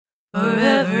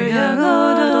Forever Young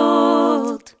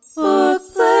Adult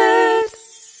Booklet.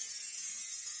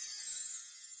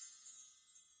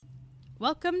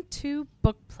 Welcome to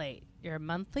Bookplate, your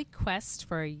monthly quest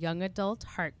for young adult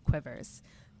heart quivers.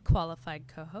 Qualified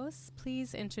co-hosts,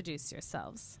 please introduce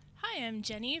yourselves. Hi, I'm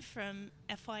Jenny from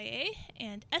FYA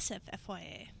and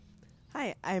SFFYA.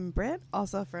 Hi, I'm Britt,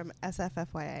 also from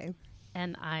SFFYA.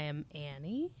 And I am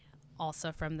Annie,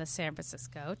 also from the San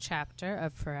Francisco chapter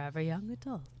of Forever Young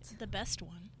Adult. The best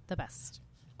one. The best.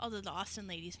 Although the Austin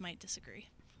ladies might disagree.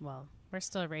 Well, we're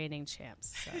still reigning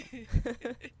champs, so.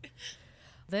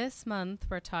 This month,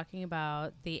 we're talking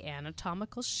about The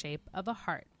Anatomical Shape of a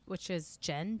Heart, which is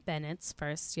Jen Bennett's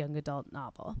first young adult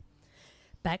novel.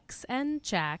 Bex and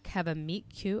Jack have a meet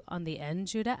cute on the N.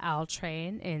 Judah Owl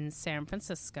train in San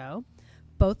Francisco.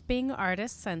 Both being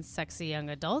artists and sexy young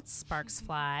adults, sparks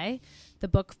fly. The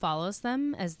book follows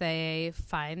them as they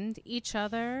find each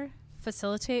other,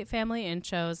 facilitate family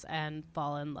intros, and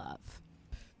fall in love.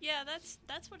 Yeah,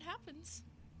 that's what happens.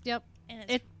 Yep. And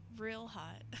it's real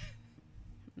hot.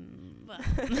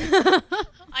 Well,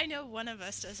 I know one of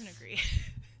us doesn't agree.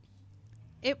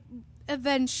 It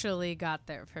eventually got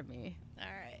there for me. All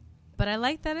right. But I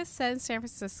like that it's set in San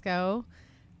Francisco.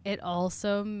 It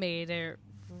also made it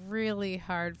really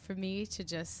hard for me to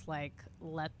just like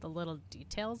let the little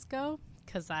details go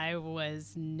because I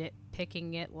was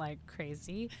nitpicking it like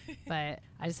crazy. But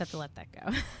I just have to let that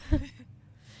go.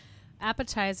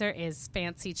 Appetizer is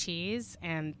fancy cheese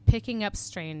and picking up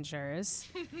strangers.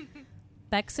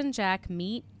 Bex and Jack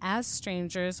meet as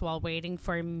strangers while waiting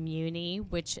for Muni,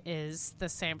 which is the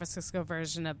San Francisco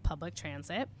version of public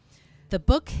transit. The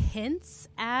book hints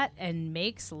at and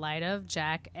makes light of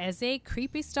Jack as a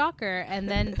creepy stalker, and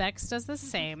then Bex does the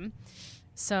same.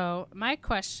 So my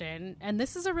question, and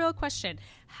this is a real question,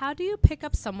 how do you pick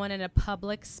up someone in a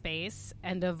public space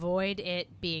and avoid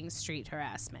it being street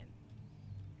harassment?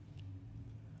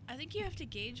 I think you have to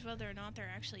gauge whether or not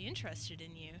they're actually interested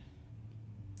in you.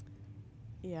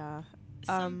 Yeah.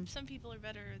 Some people are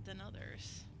better than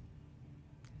others.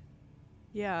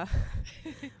 Yeah.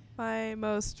 My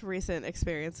most recent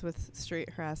experience with street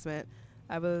harassment,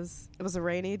 it was a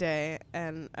rainy day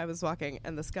and I was walking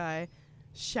and this guy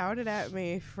shouted at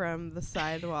me from the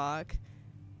sidewalk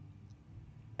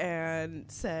and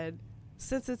said,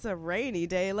 "Since it's a rainy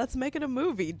day, let's make it a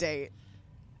movie date."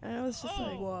 And I was just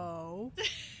like, whoa.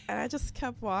 And I just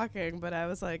kept walking, but I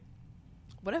was like,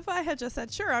 what if I had just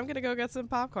said, "Sure, I'm going to go get some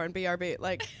popcorn, BRB."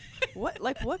 Like,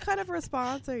 what kind of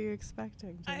response are you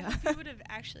expecting? I hope you would have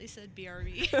actually said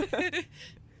BRB.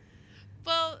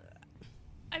 Well,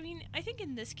 I mean, I think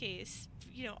in this case,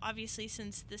 you know, obviously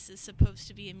since this is supposed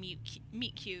to be a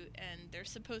meet cute and they're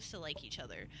supposed to like each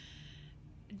other,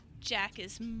 Jack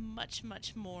is much,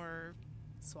 much more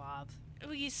Suave. Well,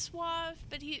 he's suave,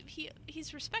 but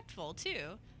he's respectful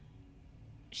too.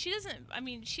 She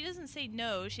doesn't say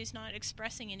no. She's not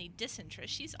expressing any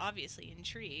disinterest. She's obviously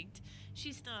intrigued.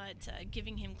 She's not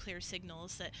giving him clear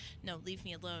signals that, no, leave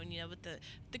me alone, you know, with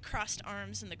the crossed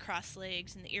arms and the crossed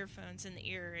legs and the earphones in the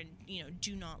ear and, you know,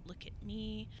 do not look at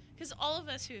me. Because all of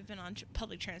us who have been on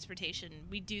public transportation,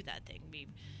 we do that thing. We,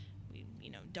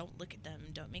 you know, don't look at them,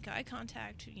 don't make eye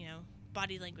contact, you know,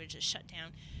 body language is shut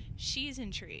down. She's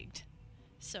intrigued.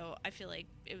 So I feel like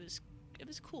it was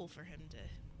cool for him to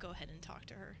go ahead and talk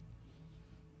to her.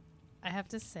 I have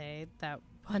to say that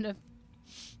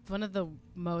one of the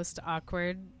most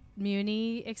awkward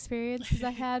Muni experiences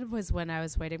I had was when I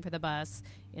was waiting for the bus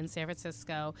in San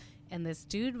Francisco, and this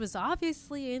dude was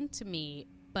obviously into me,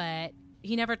 but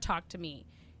he never talked to me.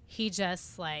 He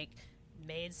just like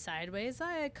made sideways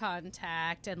eye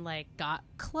contact and like got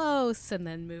close and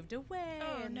then moved away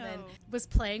then was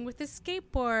playing with his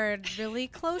skateboard really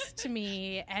close to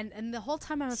me and the whole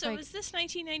time I was like, so is this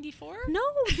 1994? No,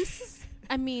 this is,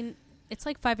 I mean, it's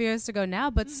like 5 years ago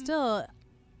now, but still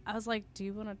I was like, do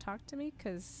you want to talk to me?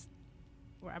 Because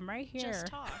I'm right here. Just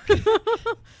talk.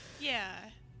 Yeah.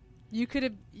 You could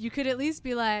at least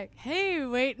be like, hey,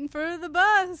 waiting for the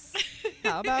bus.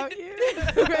 How about you?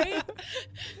 Right?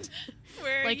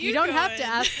 Where like, are you don't going? have to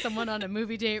ask someone on a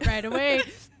movie date right away.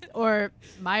 Or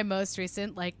my most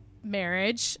recent, like,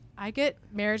 marriage. I get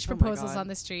marriage proposals on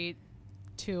the street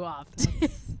too often.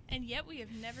 And yet we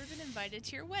have never been invited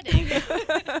to your wedding.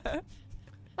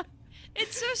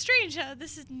 It's so strange how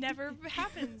this never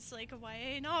happens like a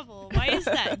YA novel. Why is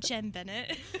that, Jen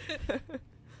Bennett?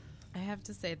 I have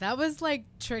to say, that was like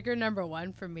trigger number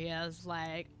one for me. I was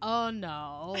like, oh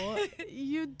no,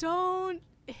 you don't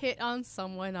hit on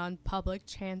someone on public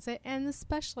transit, and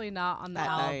especially not on the At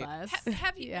owl night. bus.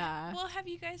 Have you? Yeah. Well, have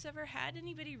you guys ever had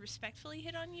anybody respectfully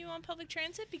hit on you on public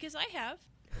transit? Because I have.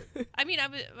 I mean,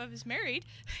 I was married,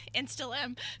 and still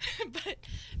am,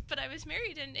 but I was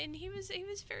married, and he was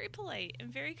very polite and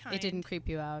very kind. It didn't creep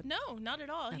you out. No, not at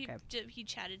all. Okay. He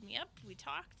chatted me up. We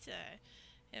talked.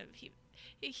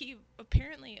 He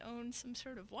apparently owned some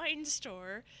sort of wine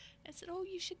store, and said, "Oh,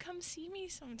 you should come see me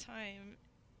sometime."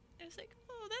 I was like,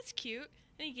 "Oh, that's cute."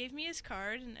 And he gave me his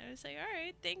card, and I was like, "All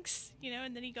right, thanks."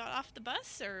 And then he got off the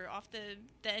bus, or off the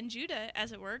Enjuta,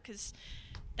 as it were, because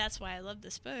that's why I love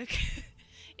this book.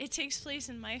 It takes place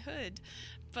in my hood.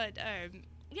 But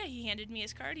yeah, he handed me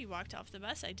his card. He walked off the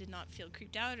bus. I did not feel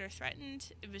creeped out or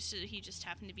threatened. It was he just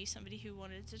happened to be somebody who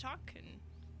wanted to talk. And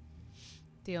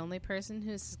The only person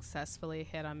who successfully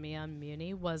hit on me on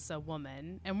Muni was a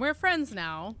woman, and we're friends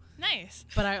now. nice.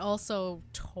 But I also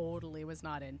totally was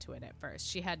not into it at first.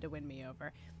 She had to win me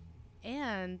over.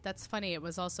 And that's funny, it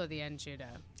was also the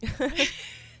Enjuta.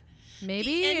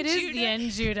 Maybe it is the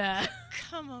Enjuta.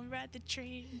 Come on, ride the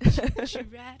train. Should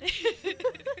you ride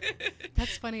it?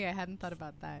 That's funny, I hadn't thought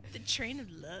about that. The train of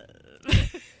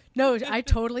love. No, I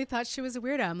totally thought she was a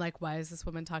weirdo. I'm like, why is this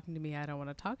woman talking to me? I don't want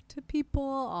to talk to people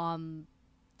on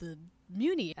the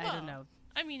Muni. I don't know.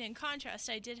 I mean, in contrast,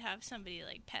 I did have somebody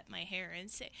like pet my hair and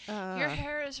say, "Your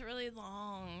hair is really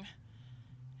long."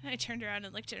 And I turned around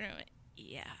and looked at her and went,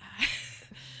 "Yeah."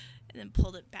 And then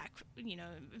pulled it back,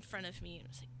 in front of me and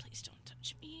was like, "Please don't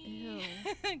touch me."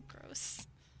 Gross.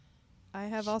 I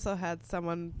have also had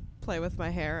someone play with my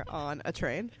hair on a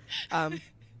train,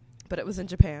 but it was in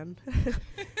Japan.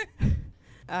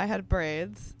 I had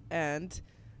braids, and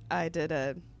I did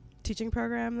a teaching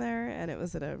program there, and it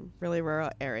was in a really rural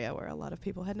area where a lot of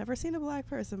people had never seen a black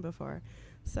person before.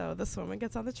 So this woman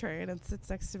gets on the train and sits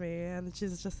next to me, and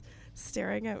she's just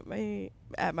staring at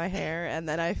my hair, and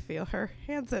then I feel her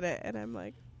hands in it, and I'm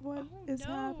like, what is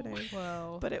happening?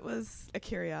 Whoa. But it was a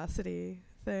curiosity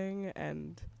thing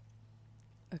and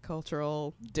a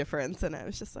cultural difference, and I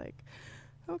was just like,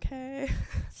 okay.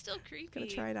 Still creepy. Gonna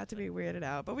try not to be weirded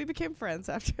out, but we became friends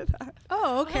after that.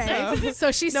 Oh, okay.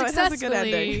 So she No, it has a good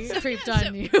successfully ending. creeped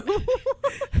on you.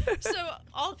 So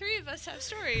all three of us have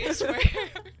stories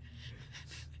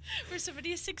where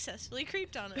somebody has successfully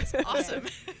creeped on us. Awesome.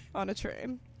 On a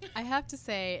train. I have to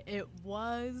say, it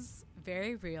was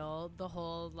very real. The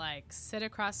whole, sit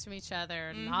across from each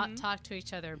other, not talk to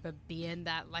each other, but be in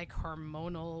that,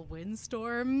 hormonal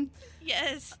windstorm.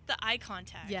 Yes, the eye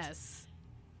contact. Yes.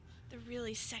 The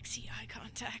really sexy eye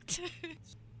contact.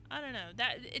 I don't know.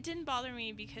 That it didn't bother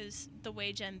me because the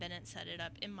way Jen Bennett set it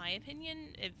up, in my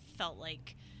opinion, it felt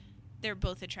like they're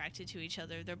both attracted to each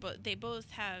other. They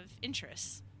both have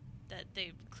interests that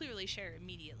they clearly share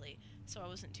immediately. So I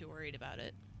wasn't too worried about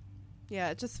it. Yeah,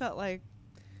 it just felt like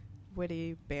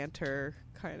witty banter,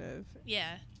 kind of.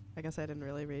 Yeah. I guess I didn't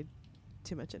really read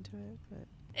too much into it, but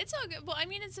It's all good. Well, I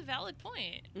mean, it's a valid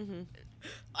point. mm-hmm.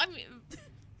 I mean,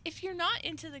 if you're not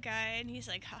into the guy and he's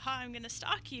like, haha, I'm going to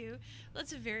stalk you,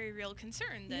 that's a very real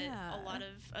concern that a lot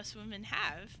of us women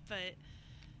have.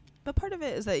 But part of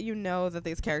it is that you know that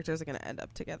these characters are going to end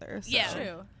up together. So Yeah.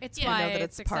 True. It's Yeah. you why know that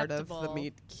it's part of acceptable. the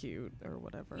meet cute or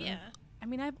whatever. yeah. I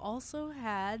mean, I've also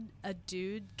had a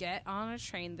dude get on a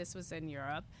train, this was in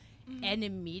Europe, and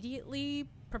immediately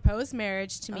propose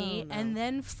marriage to me Oh, no. and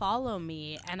then follow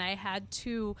me, and I had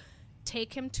to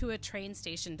take him to a train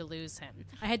station to lose him.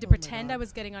 I had to my pretend I God.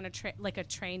 was getting on a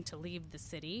train to leave the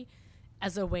city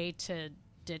as a way to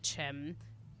ditch him,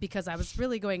 because I was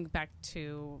really going back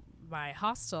to my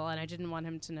hostel and I didn't want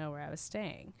him to know where I was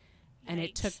staying. And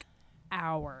it Yikes. took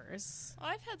hours. Oh,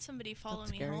 I've had somebody follow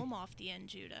That's me scary. home off the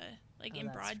Enjuta, Oh, in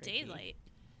that's broad freaky. daylight.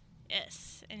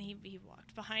 Yes, and he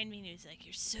walked behind me and he was like,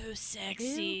 "You're so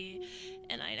sexy,"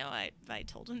 and I know I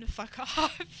told him to fuck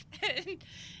off, and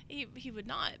he would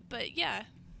not. But yeah,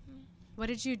 What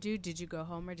did you do? Did you go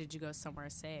home or did you go somewhere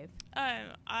safe?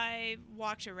 I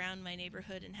walked around my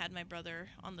neighborhood and had my brother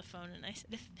on the phone, and I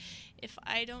said, if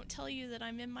I don't tell you that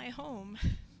I'm in my home,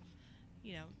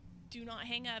 do not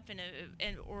hang up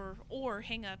or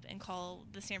hang up and call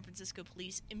the San Francisco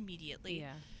police immediately.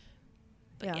 Yeah.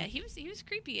 But Yeah. he was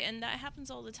creepy, and that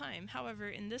happens all the time. However,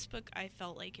 in this book, I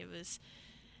felt like it was,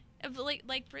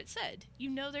 like Britt said,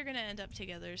 they're gonna end up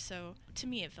together. So to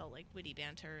me, it felt like witty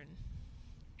banter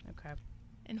Okay.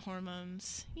 and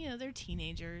hormones. They're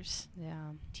teenagers.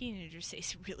 Yeah. Teenagers say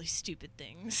some really stupid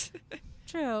things.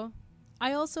 True.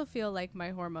 I also feel like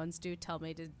my hormones do tell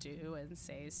me to do and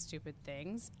say stupid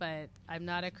things, but I'm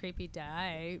not a creepy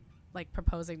guy. like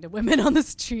proposing to women on the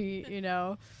street, you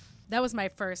know. That was my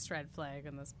first red flag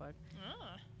in this book.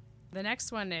 Oh. The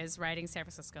next one is Writing San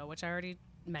Francisco, which I already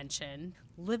mentioned.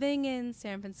 Living in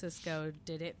San Francisco,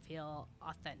 did it feel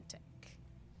authentic?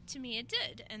 To me, it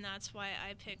did, and that's why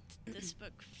I picked this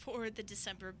book for the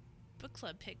December book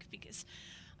club pick, because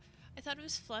I thought it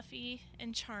was fluffy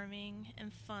and charming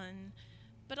and fun,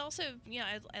 but also,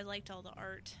 I liked all the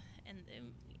art, and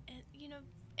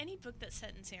any book that's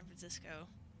set in San Francisco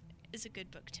is a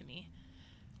good book to me.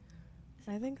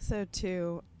 I think so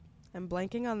too. I'm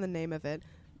blanking on the name of it,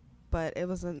 but it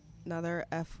was another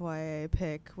FYA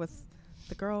pick with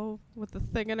the girl with the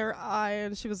thing in her eye,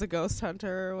 and she was a ghost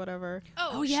hunter or whatever.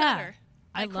 Oh yeah. Shutter.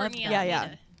 I By loved Courtney that.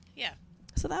 Alameda. Yeah.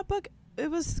 So that book, it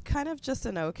was kind of just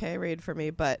an okay read for me,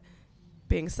 but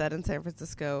being set in San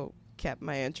Francisco kept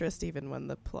my interest even when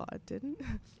the plot didn't.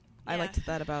 I Yeah. liked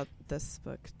that about this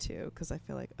book too, because I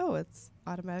feel like, it's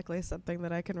automatically something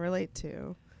that I can relate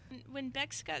to. When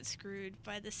Bex got screwed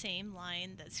by the same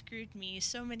line that screwed me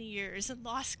so many years in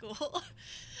law school,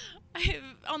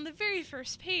 on the very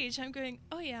first page, I'm going,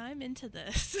 oh yeah, I'm into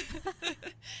this.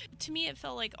 To me, it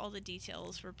felt like all the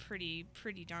details were pretty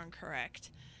darn correct.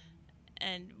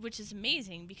 And which is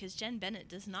amazing, because Jen Bennett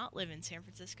does not live in San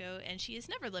Francisco, and she has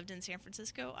never lived in San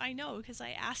Francisco. I know, because I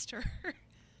asked her.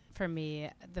 For me,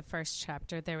 the first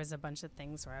chapter, there was a bunch of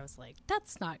things where I was like,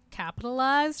 that's not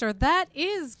capitalized, or that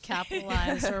is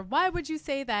capitalized, or why would you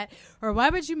say that, or why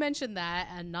would you mention that,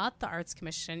 and not the Arts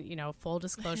Commission. Full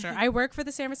disclosure, I work for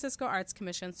the San Francisco Arts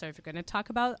Commission, so if you're going to talk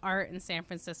about art in San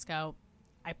Francisco,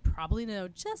 I probably know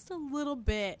just a little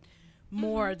bit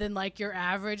more than like your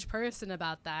average person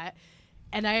about that.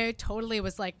 And I totally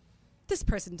was like, this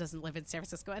person doesn't live in San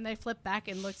Francisco. And I flipped back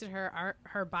and looked at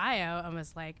her bio and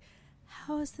was like,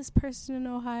 how is this person in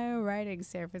Ohio writing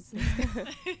San Francisco?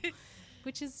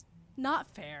 Which is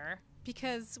not fair,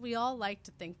 because we all like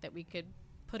to think that we could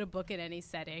put a book in any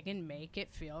setting and make it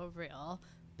feel real.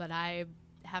 But I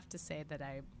have to say that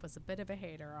I was a bit of a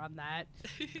hater on that.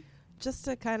 Just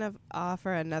to kind of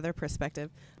offer another perspective,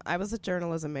 I was a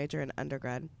journalism major in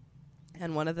undergrad.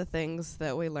 And one of the things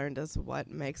that we learned is what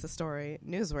makes a story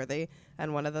newsworthy.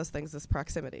 And one of those things is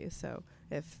proximity. So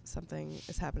if something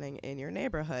is happening in your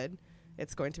neighborhood,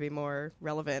 it's going to be more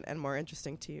relevant and more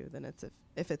interesting to you than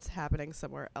if it's happening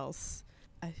somewhere else.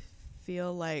 I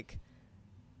feel like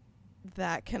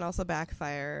that can also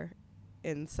backfire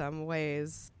in some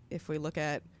ways. If we look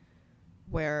at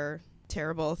where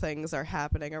terrible things are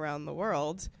happening around the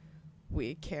world,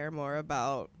 we care more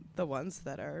about the ones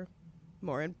that are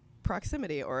more in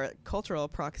proximity or cultural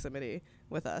proximity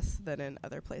with us than in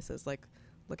other places. Like,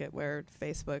 look at where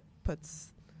Facebook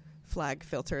puts flag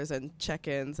filters and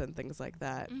check-ins and things like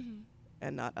that,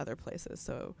 and not other places.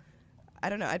 So I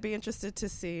don't know. I'd be interested to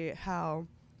see how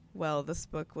well this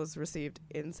book was received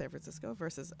in San Francisco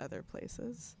versus other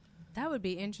places. That would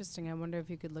be interesting. I wonder if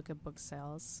you could look at book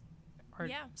sales or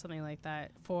Yeah. something like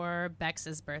that. For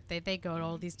Bex's birthday, they go to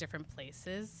all these different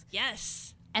places.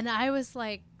 Yes. And I was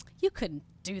like, you couldn't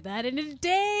do that in a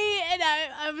day. And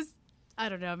I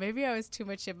don't know, maybe I was too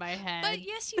much in my head. But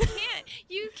yes, you can.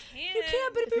 You can. You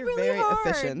can, but it'd If be you're really very hard.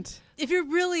 efficient. If you're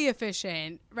really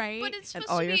efficient, right? But it's And supposed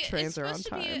all to your be, trains it's are on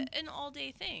supposed to be time. an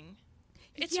all-day thing.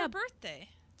 It's Yeah. her birthday.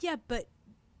 Yeah, but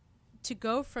to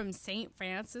go from St.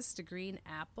 Francis to Green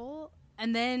Apple,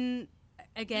 and then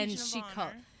again, Legion of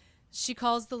Honor. she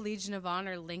calls the Legion of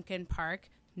Honor Lincoln Park.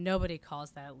 Nobody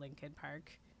calls that Lincoln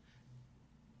Park.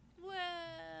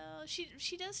 Well,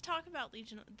 she does talk about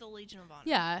the Legion of Honor.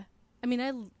 Yeah, I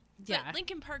mean, But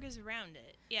Lincoln Park is around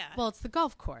it. Yeah. Well, it's the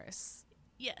golf course.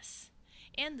 Yes.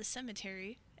 And the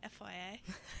cemetery, FYI.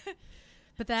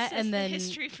 But that Says and the then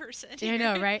history person. I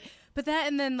know, right? But that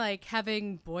and then like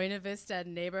having Buena Vista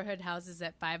neighborhood houses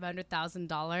at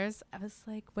 $500,000. I was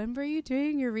like, when were you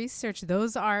doing your research?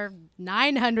 Those are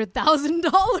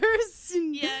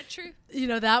 $900,000. Yeah, true.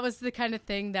 That was the kind of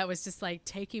thing that was just like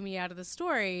taking me out of the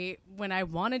story when I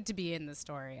wanted to be in the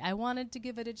story. I wanted to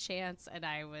give it a chance, and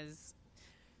I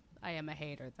am a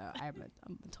hater, though. I'm a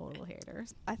total hater.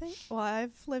 I think,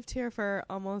 I've lived here for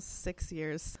almost 6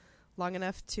 years, long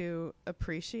enough to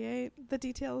appreciate the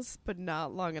details, but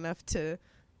not long enough to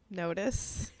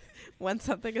notice when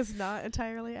something is not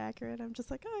entirely accurate. I'm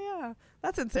just like, oh yeah,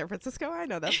 that's in San Francisco. I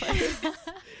know that place.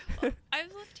 Well,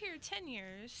 I've lived here 10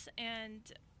 years, and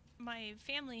my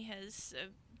family has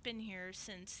been here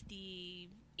since the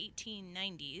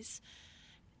 1890s.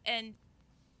 And,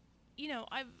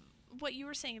 what you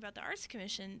were saying about the Arts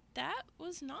Commission, that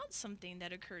was not something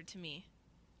that occurred to me.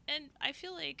 And I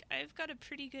feel like I've got a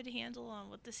pretty good handle on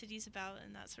what the city's about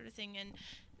and that sort of thing. And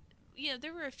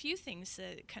there were a few things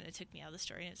that kind of took me out of the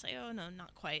story, and it's like, oh no,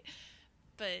 not quite.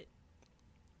 But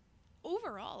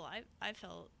overall, I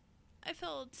felt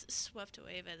swept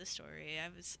away by the story.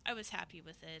 I was happy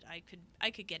with it.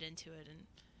 I could get into it and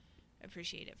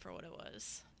appreciate it for what it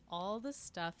was. All the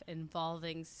stuff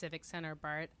involving Civic Center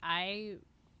BART,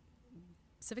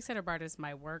 Civic Center BART is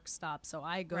my work stop, so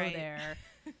I go there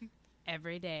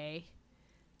every day,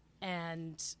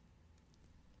 and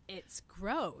it's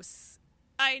gross.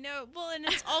 I know. Well, and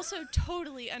it's also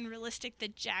totally unrealistic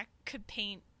that Jack could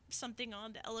paint something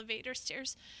on the elevator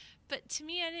stairs. But to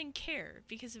me, I didn't care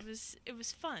because it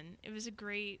was fun. It was a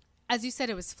great... As you said,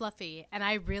 it was fluffy, and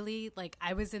I really,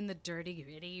 I was in the dirty,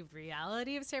 gritty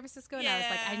reality of San Francisco, and I was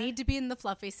like, I need to be in the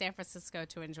fluffy San Francisco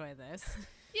to enjoy this.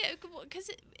 Yeah, because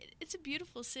it's a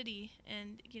beautiful city,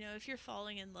 and, if you're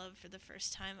falling in love for the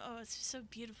first time, oh, it's so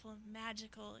beautiful and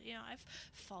magical. I've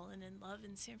fallen in love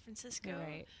in San Francisco.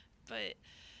 Right. But,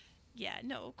 yeah,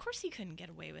 no, of course he couldn't get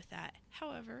away with that.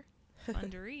 However, fun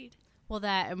to read. Well,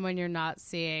 that, and when you're not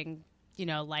seeing...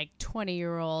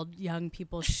 20-year-old young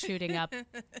people shooting up,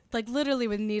 literally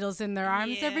with needles in their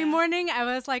arms every morning. I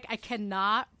was like, I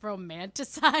cannot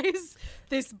romanticize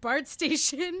this BART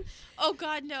station. Oh,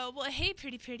 God, no. Well, hey,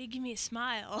 pretty, give me a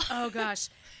smile. Oh, gosh.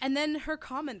 And then her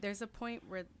comment, there's a point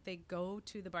where they go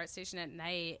to the BART station at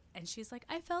night, and she's like,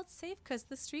 I felt safe because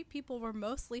the street people were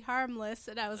mostly harmless.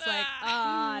 And I was like,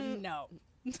 no.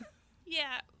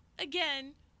 Yeah,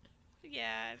 again...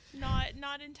 Yeah,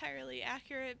 not entirely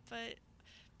accurate, but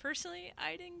personally,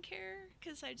 I didn't care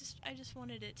because I just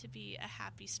wanted it to be a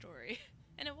happy story,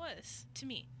 and it was to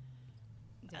me.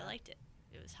 Yeah. I liked it.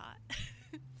 It was hot.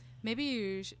 Maybe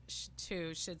you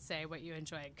too should say what you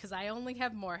enjoyed because I only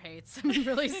have more hates. I'm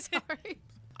really sorry.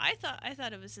 I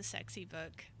thought it was a sexy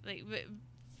book,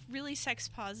 really sex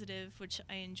positive, which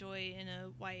I enjoy in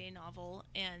a YA novel,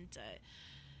 and.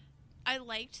 I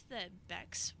liked that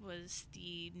Bex was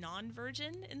the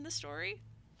non-virgin in the story,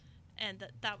 and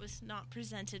that was not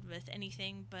presented with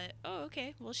anything but, oh,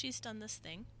 okay, well, she's done this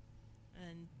thing,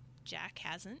 and Jack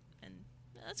hasn't, and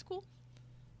that's cool.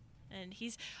 And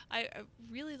I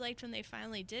really liked when they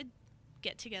finally did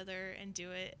get together and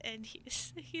do it, and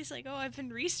he's like, oh, I've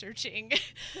been researching.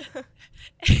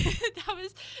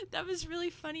 that was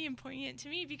really funny and poignant to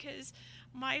me because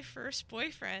my first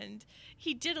boyfriend,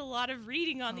 he did a lot of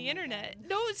reading on the internet. God.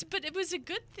 No, but it was a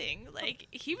good thing.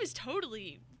 He was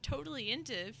totally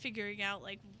into figuring out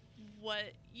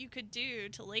what you could do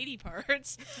to lady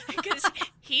parts because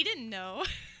he didn't know.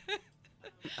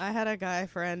 I had a guy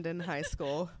friend in high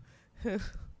school who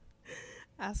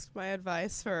asked my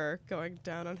advice for going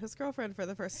down on his girlfriend for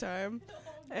the first time,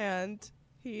 and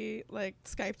he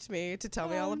Skyped me to tell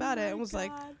me all about it and was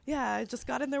like, yeah, I just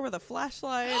got in there with a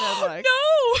flashlight and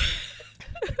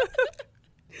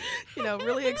no!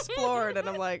 Really explored, and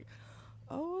I'm like,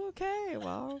 oh, okay,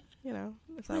 well,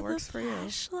 if that works for you.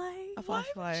 A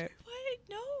flashlight. What?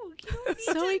 No, you don't need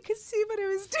so he could see what I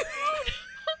was doing.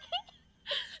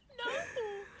 No.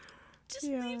 Just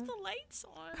leave the lights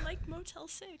on like Motel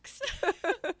 6.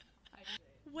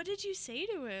 What did you say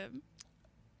to him?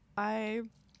 I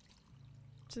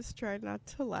just tried not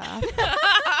to laugh.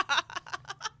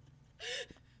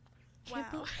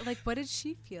 Wow. What did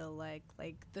she feel like?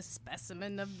 The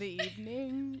specimen of the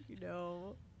evening?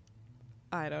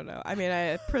 I don't know. I mean,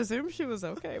 I presume she was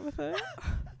okay with it.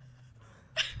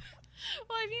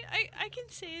 Well, I mean, I can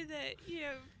say that,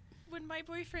 when my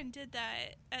boyfriend did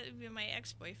that, my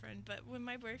ex-boyfriend, but when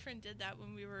my boyfriend did that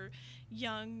when we were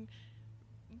young,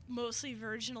 mostly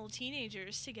virginal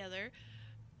teenagers together,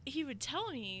 he would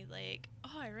tell me,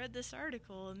 oh, I read this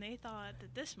article, and they thought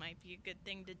that this might be a good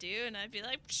thing to do, and I'd be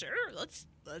like, sure, let's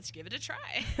give it a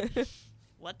try.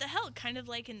 What the hell? Kind of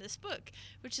like in this book,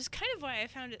 which is kind of why I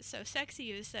found it so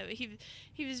sexy, is that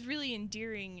he was really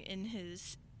endearing in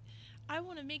his, I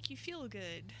want to make you feel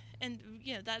good. And,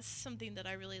 that's something that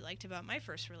I really liked about my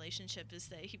first relationship, is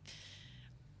that he,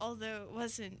 although it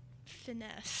wasn't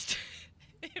finessed,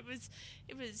 it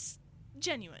was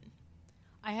genuine.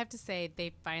 I have to say,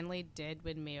 they finally did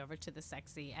win me over to the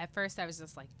sexy. At first, I was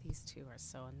just like, these two are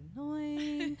so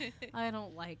annoying. I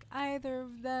don't like either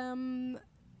of them.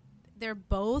 They're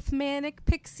both manic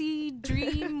pixie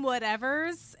dream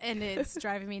whatevers, and it's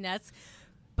driving me nuts.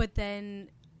 But then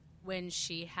when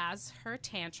she has her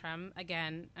tantrum,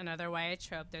 again, another YA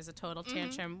trope, there's a total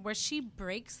tantrum, where she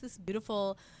breaks this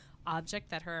beautiful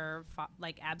object that her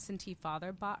absentee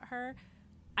father bought her.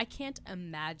 I can't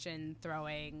imagine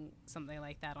throwing something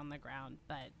like that on the ground,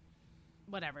 but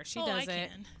whatever. She does it.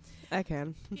 I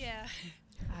can. Yeah.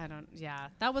 Yeah.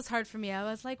 That was hard for me. I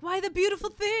was like, why the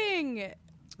beautiful thing?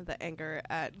 The anger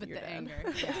at your dad.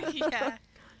 Yeah.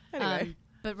 Anyway.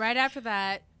 But right after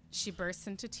that, she bursts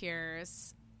into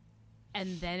tears.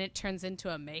 And then it turns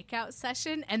into a makeout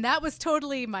session. And that was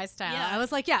totally my style. Yeah. I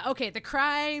was like, yeah, okay, the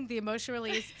crying, the emotional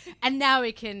release. And now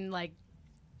we can, like,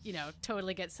 you know,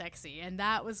 totally get sexy. And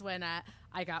that was when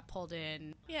I got pulled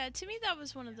in. Yeah, to me that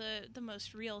was one of the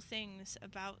most real things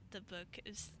about the book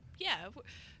is,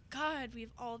 God,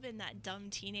 we've all been that dumb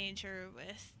teenager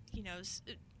with, you know,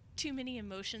 too many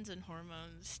emotions and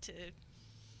hormones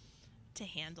to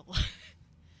handle.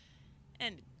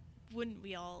 And wouldn't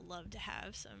we all love to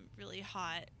have some really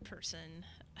hot person,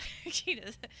 you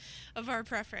know, of our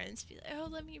preference be like, oh,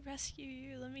 let me rescue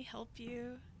you, let me help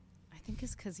you. I think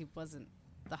it's because he wasn't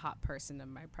the hot person of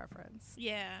my preference.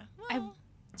 Yeah, well,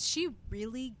 She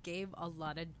really gave a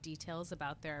lot of details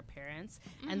about their appearance,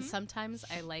 and sometimes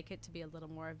I like it to be a little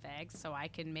more vague so I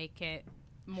can make it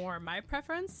more my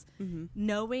preference.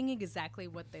 Knowing exactly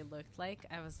what they looked like,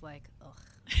 I was like,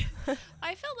 ugh.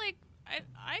 I felt like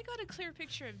I got a clear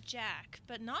picture of Jack,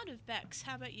 but not of Bex.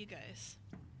 How about you guys?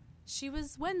 She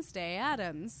was Wednesday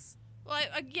Addams. Well,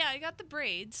 I got the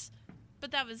braids,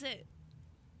 but that was it.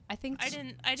 I think I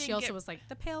didn't she also get, was like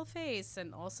the pale face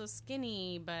and also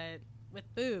skinny, but with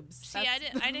boobs. See, I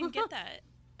didn't get that.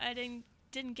 I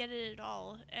didn't get it at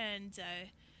all, and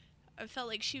I felt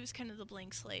like she was kind of the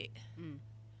blank slate.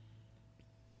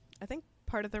 I think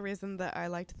part of the reason that I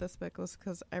liked this book was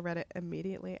because I read it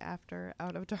immediately after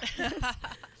Out of Darkness.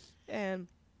 And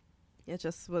it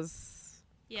just was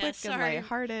quick and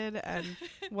lighthearted and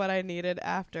what I needed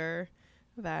after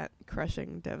that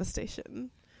crushing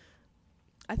devastation.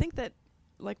 I think that,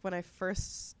 like, when I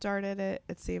first started it,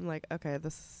 it seemed like, okay,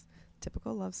 this is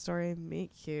typical love story,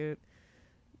 meet cute,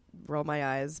 roll my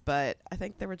eyes. But I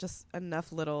think there were just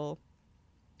enough little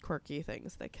quirky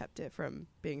things that kept it from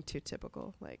being too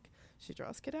typical. Like, she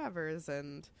draws cadavers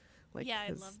and, like, I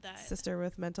his love that. sister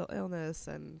with mental illness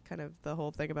and kind of the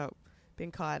whole thing about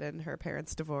being caught in her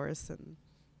parents' divorce, and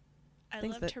I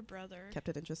things loved that her brother. kept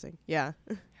it interesting. Yeah.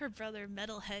 Her brother,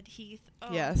 Metalhead Heath.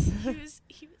 Oh, Yes.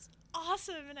 he was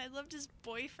awesome, and I loved his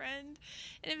boyfriend.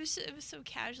 And it was so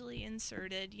casually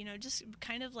inserted, you know, just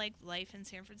kind of like life in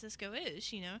San Francisco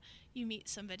is. You know, you meet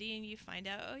somebody and you find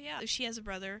out, oh yeah, she has a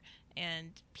brother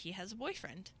and he has a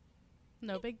boyfriend.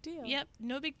 No big deal. Yep,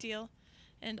 no big deal.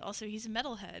 And also he's a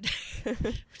metalhead,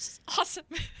 which is awesome.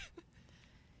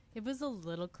 It was a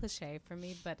little cliche for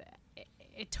me, but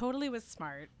it totally was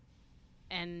smart.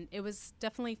 And it was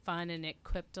definitely fun, and it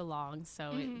quipped along,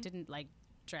 so it didn't, like,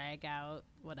 drag out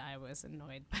what I was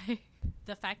annoyed by.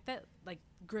 The fact that, like,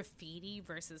 graffiti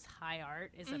versus high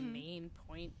art is a main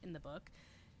point in the book.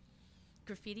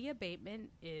 Graffiti abatement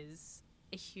is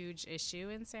a huge issue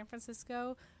in San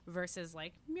Francisco versus,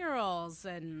 like, murals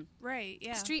and Right,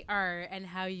 yeah. street art and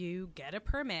how you get a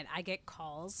permit. I get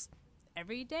calls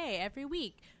every day, every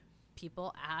week.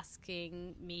 People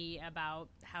asking me about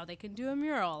how they can do a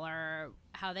mural or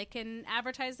how they can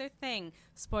advertise their thing.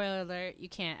 Spoiler alert, you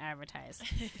can't advertise.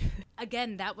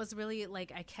 Again, that was really,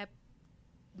 like,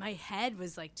 my head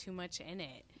was, like, too much in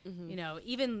it. You know,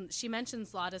 even she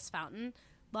mentions Lotta's Fountain.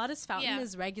 Lotta's Fountain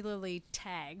is regularly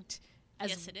tagged.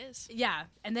 Yes, it is. Yeah,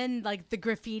 and then, like, the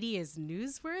graffiti is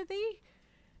newsworthy.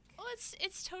 Well,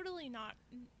 it's totally not.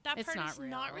 That It's part not is real.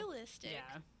 not realistic.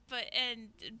 Yeah. But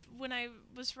and when I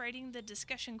was writing the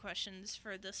discussion questions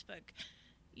for this book,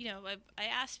 you know, I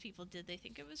asked people, did they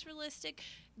think it was realistic?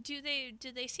 Did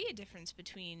they see a difference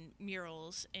between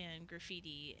murals and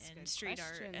graffiti and street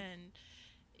art? And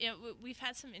you know, we've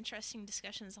had some interesting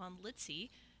discussions on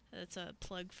Litzy. That's a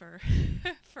plug for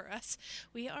for us.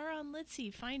 We are on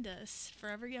Litzy. Find us,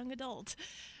 Forever Young Adult.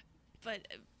 But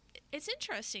it's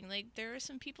interesting. Like, there are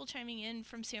some people chiming in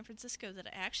from San Francisco that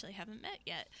I actually haven't met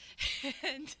yet,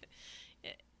 and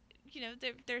you know,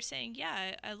 they're saying,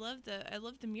 yeah, I love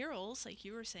the murals, like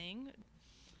you were saying.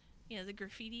 You know, the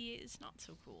graffiti is not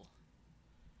so cool.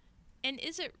 And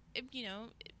is it, you know,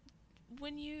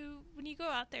 when you go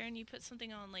out there and you put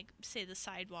something on, like, say, the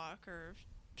sidewalk or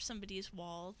somebody's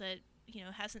wall that, you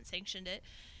know, hasn't sanctioned it,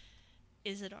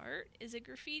 is it art? Is it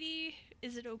graffiti?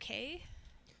 Is it okay?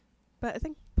 But I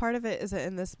think part of it is that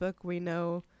in this book we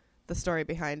know the story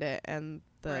behind it and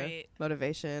the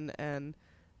motivation, and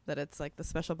that it's like the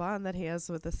special bond that he has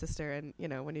with the sister. And, you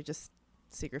know, when you just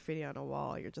see graffiti on a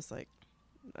wall, you're just like,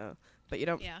 no. But you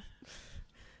don't,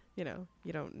 you know,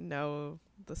 you don't know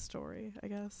the story, I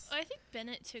guess. I think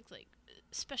Bennett took, like,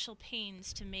 special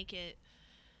pains to make it,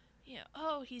 you know,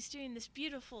 oh, he's doing this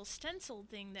beautiful stencil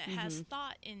thing that has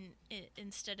thought in it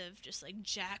instead of just, like,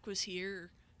 Jack was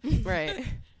here. Right.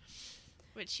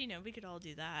 Which, you know, we could all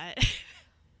do that.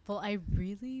 Well, I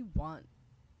really want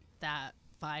that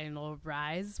final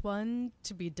Rise one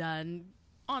to be done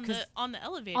On the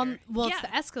elevator. It's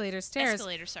the escalator stairs.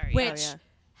 Escalator, sorry. Which Oh, yeah.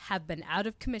 have been out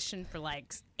of commission for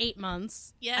like 8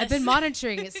 months. Yes. I've been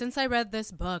monitoring it since I read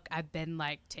this book. I've been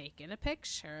like taking a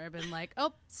picture. I've been like,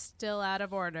 oh, still out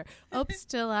of order. Oh,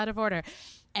 still out of order.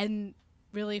 And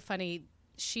really funny,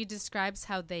 she describes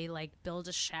how they like build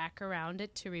a shack around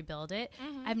it to rebuild it.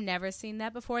 Mm-hmm. I've never seen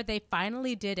that before. They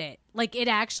finally did it. Like it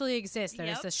actually exists.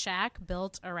 There's Yep. a shack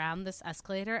built around this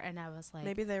escalator, and I was like,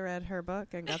 Maybe they read her book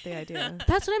and got the idea.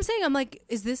 that's what I'm saying. I'm like,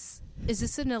 is this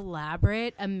an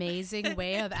elaborate, amazing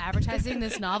way of advertising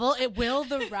this novel? It will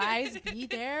the rise be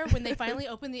there when they finally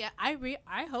open the?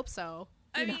 I hope so.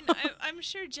 I You mean, know? I'm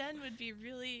sure Jen would be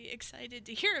really excited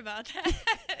to hear about that.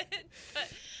 But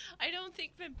I don't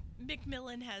think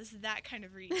Macmillan has that kind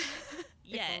of reach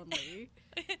yet. If only.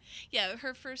 Yeah,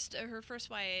 her first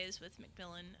YA is with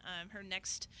Macmillan. Her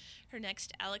next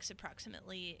Alex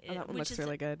approximately. Oh, that one which looks is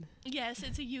really good. Yes,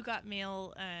 it's a You Got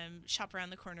Mail shop around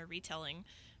the corner retelling,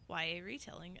 YA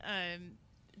retelling.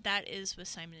 That is with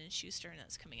Simon and Schuster, and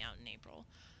that's coming out in April.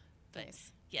 But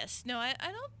Nice. yes, no, I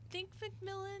don't think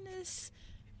Macmillan is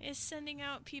sending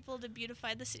out people to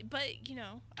beautify the city, but you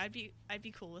know, I'd be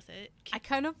cool with it. I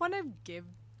kind of want to give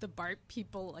the BART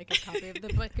people like a copy of the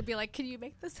book and be like, can you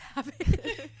make this happen?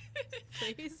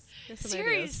 Please. Here's some ideas.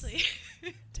 Seriously.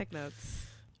 Take notes.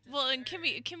 Well, and can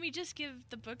we just give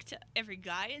the book to every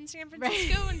guy in San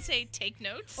Francisco and say take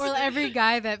notes? Or every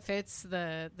guy that fits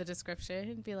the description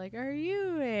and be like, are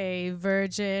you a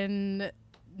virgin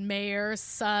mayor's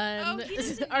son, Oh, he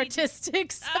doesn't need- artistic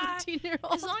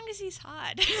 17-year-old? as long as he's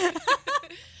hot.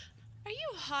 Are you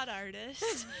a hot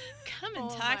artist? Come and Oh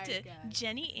talk my to God.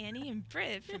 Jenny, Annie, and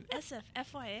Britt from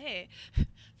SFFYA.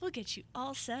 We'll get you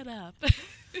all set up.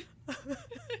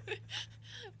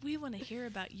 We want to hear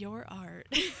about your art.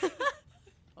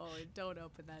 Oh, don't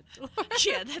open that door.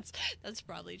 Yeah, that's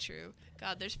probably true.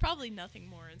 God, there's probably nothing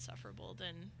more insufferable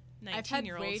than I've had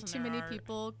 19-year-olds way and too their many art.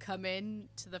 people come in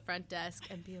to the front desk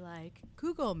and be like,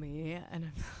 Google me,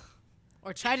 and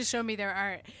or try to show me their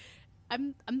art.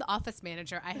 I'm the office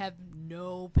manager. I have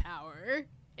no power,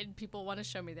 and people want to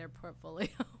show me their portfolio.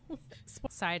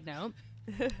 Side note,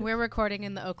 we're recording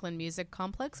in the Oakland Music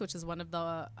Complex, which is one of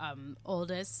the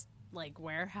oldest like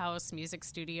warehouse music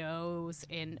studios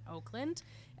in Oakland,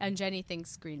 and Jenny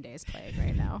thinks Green Day is playing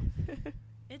right now.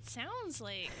 It sounds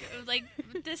like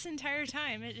this entire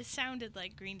time it just sounded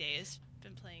like Green Day has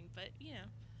been playing, but you know,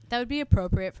 That would be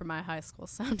appropriate for my high school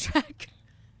soundtrack.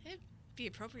 it'd be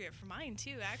appropriate for mine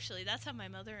too. Actually, that's how my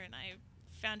mother and I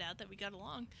found out that we got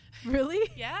along. Really?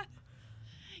 Yeah.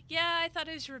 Yeah, I thought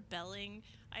I was rebelling.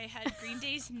 I had Green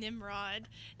Day's Nimrod,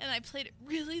 and I played it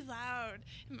really loud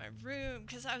in my room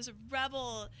because I was a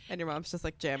rebel. And your mom's just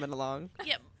like jamming along.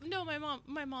 Yeah, no,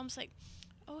 my mom's like,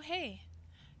 "Oh, hey,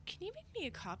 can you make me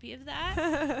a copy of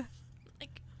that?"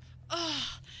 Like,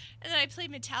 oh, and then I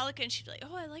played Metallica, and she'd be like,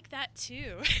 "Oh, I like that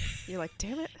too." You're like,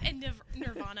 damn it. And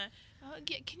Nirvana.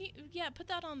 Can you put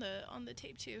that on the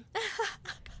tape too?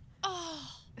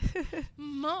 Oh,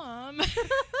 Mom.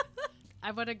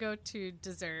 I want to go to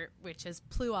dessert, which is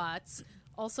pluots.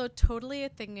 Also, totally a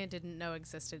thing I didn't know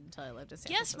existed until I lived in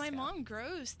San Yes, Francisco. my mom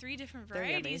grows 3 different They're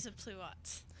yummy. varieties of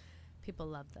pluots. People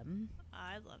love them.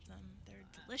 I love them.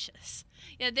 They're delicious.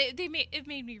 Yeah, it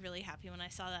made me really happy when I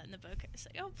saw that in the book. I was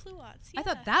like, oh, pluots. Yeah. I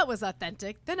thought that was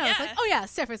authentic. Then I was Yeah. like, oh yeah,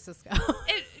 San Francisco.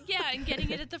 And getting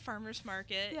it at the farmer's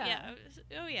market. Yeah.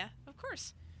 Yeah. Oh, yeah, of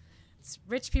course. It's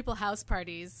rich people house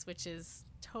parties, which is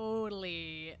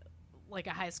totally like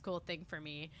a high school thing for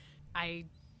me. I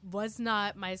was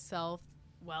not myself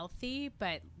wealthy,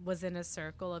 but was in a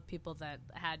circle of people that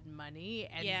had money,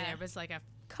 and Yeah. there was like a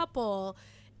couple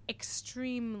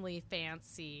extremely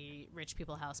fancy rich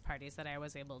people house parties that I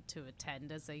was able to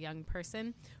attend as a young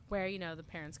person, where, you know, the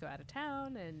parents go out of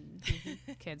town and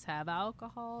kids have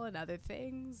alcohol and other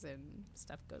things and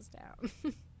stuff goes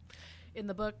down. In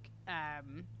the book,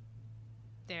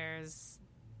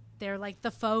 they're like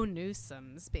the faux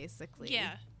Newsomes, basically.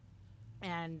 Yeah.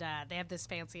 And they have this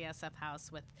fancy SF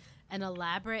house with an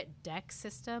elaborate deck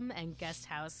system and guest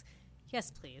house. Yes,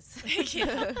 please.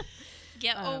 Yeah.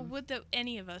 Yeah. Would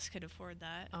any of us could afford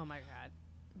that? Oh my god!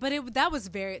 But that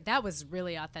was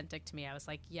really authentic to me. I was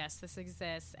like, yes, this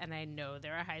exists, and I know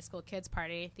there are high school kids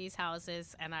party at these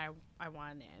houses, and I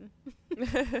want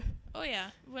in. Oh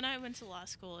yeah. When I went to law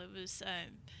school, it was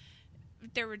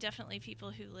there were definitely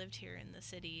people who lived here in the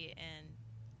city, and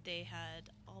they had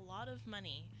a lot of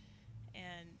money,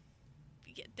 and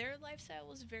their lifestyle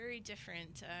was very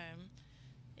different.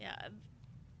 Yeah,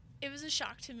 it was a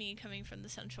shock to me coming from the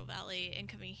Central Valley and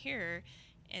coming here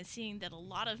and seeing that a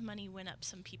lot of money went up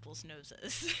some people's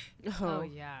noses. Oh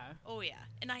yeah. Oh yeah,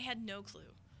 and I had no clue.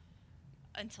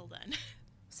 until then.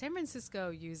 San Francisco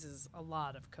uses a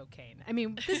lot of cocaine. I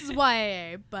mean, this is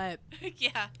YA, but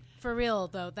Yeah. for real,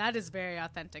 though, that is very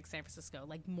authentic San Francisco,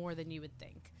 like more than you would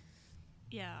think.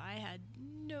 Yeah, I had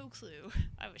no clue.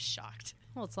 I was shocked.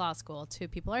 Well, it's law school, too.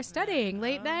 People are studying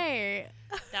late night.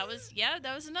 That was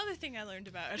another thing I learned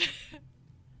about.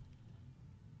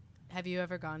 Have you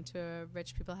ever gone to a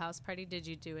rich people house party? Did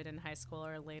you do it in high school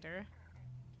or later?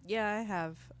 Yeah, I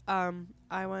have.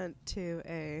 I went to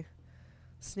a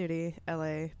snooty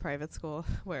LA private school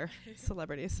where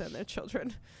celebrities send their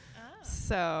children. Oh.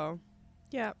 So,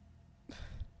 yeah.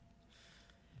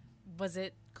 Was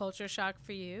it culture shock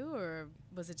for you, or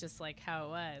was it just like how it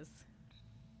was?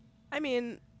 I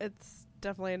mean, it's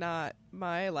definitely not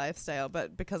my lifestyle,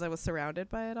 but because I was surrounded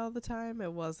by it all the time,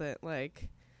 it wasn't like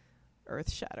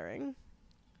earth-shattering.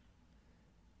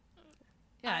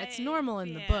 Yeah, it's normal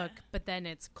in the book, but then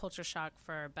it's culture shock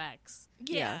for Bex.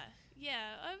 Yeah.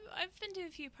 I've been to a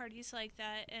few parties like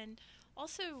that, and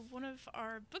also one of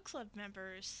our book club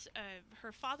members,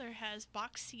 her father has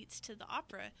box seats to the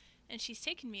opera, and she's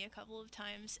taken me a couple of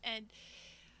times, and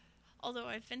although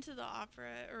I've been to the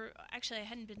opera, or actually I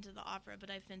hadn't been to the opera, but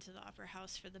I've been to the opera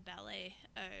house for the ballet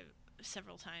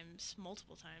several times,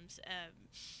 multiple times.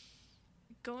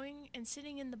 Going and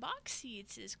sitting in the box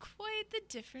seats is quite the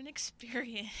different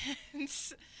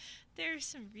experience. There's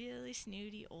some really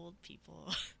snooty old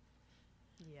people.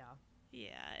 Yeah.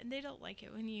 Yeah, and they don't like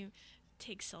it when you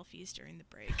take selfies during the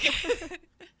break.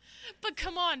 But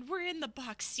come on, we're in the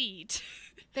box seat.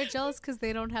 They're jealous because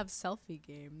they don't have selfie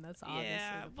game. That's obviously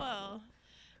the problem.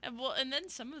 And then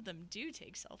some of them do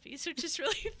take selfies, which is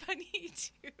really funny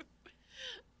too.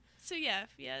 So yeah,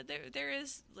 there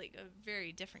is like a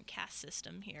very different caste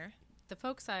system here. The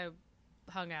folks I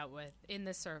hung out with in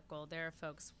the circle, there are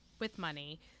folks with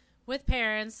money, with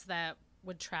parents that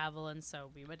would travel, and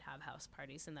so we would have house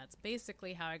parties, and that's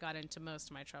basically how I got into most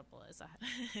of my trouble as a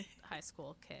high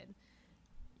school kid.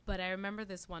 But I remember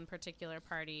this one particular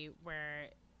party where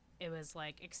it was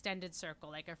like extended circle,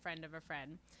 like a friend of a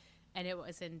friend, and it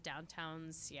was in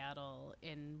downtown Seattle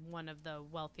in one of the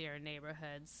wealthier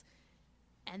neighborhoods,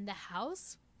 and the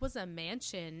house was a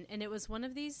mansion, and it was one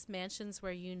of these mansions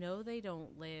where they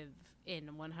don't live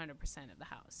in 100% of the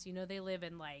house. They live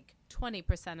in like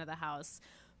 20% of the house.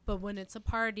 But when it's a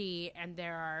party and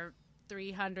there are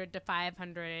 300 to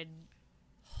 500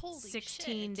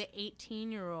 16 to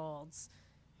 18-year-olds,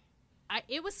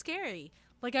 it was scary.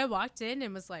 Like, I walked in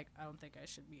and was like, I don't think I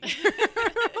should be here.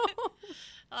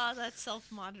 Oh, that's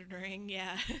self-monitoring,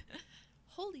 yeah.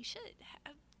 Holy shit.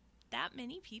 That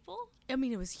many people? I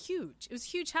mean, it was huge. It was a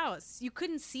huge house. You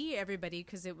couldn't see everybody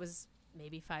because it was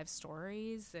maybe 5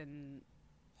 stories and,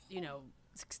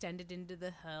 it's extended into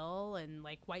the hill and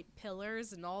like white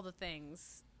pillars and all the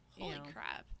things. Holy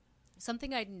crap.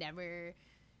 Something I'd never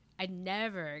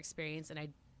experienced, and I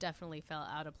definitely felt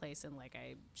out of place and like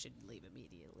I should leave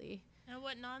immediately. And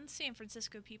what non-San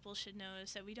Francisco people should know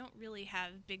is that we don't really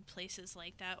have big places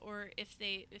like that, or if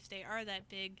they are that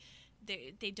big,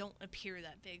 they don't appear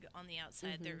that big on the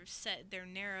outside. Mm-hmm. They're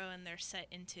narrow and they're set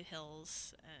into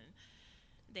hills, and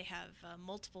they have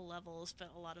multiple levels,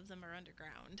 but a lot of them are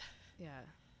underground. Yeah.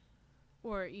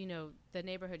 Or, the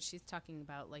neighborhood she's talking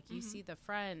about, like, you see the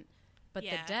front, but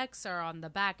the decks are on the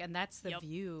back, and that's the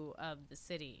view of the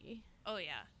city. Oh,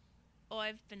 yeah. Oh,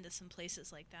 I've been to some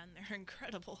places like that, and they're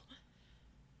incredible.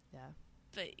 Yeah.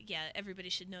 But, yeah, everybody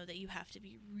should know that you have to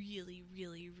be really,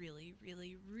 really, really,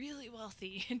 really, really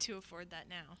wealthy to afford that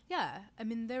now. Yeah. I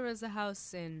mean, there was a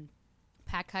house in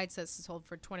Pack Heights that sold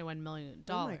for $21 million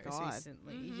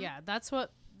recently. Mm-hmm. Yeah, that's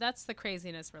the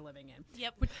craziness we're living in.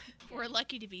 Yep. We're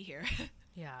lucky to be here.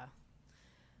 Yeah.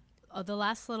 The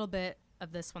last little bit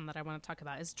of this one that I want to talk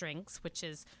about is drinks, which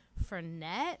is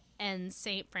Fernet and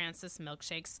St. Francis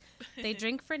milkshakes. They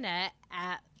drink Fernet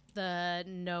at the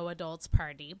no adults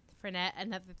party. Fernet,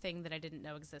 another thing that I didn't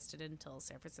know existed until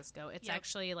San Francisco. It's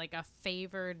actually like a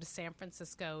favored San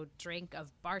Francisco drink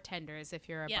of bartenders. If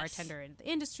you're a bartender in the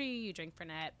industry, you drink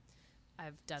Fernet.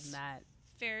 I've done that.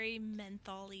 Very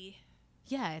menthol-y.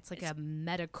 Yeah, it's a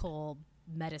medical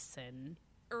medicine.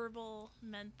 Herbal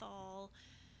menthol.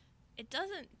 It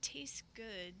doesn't taste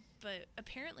good, but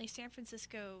apparently San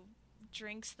Francisco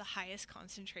drinks the highest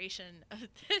concentration of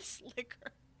this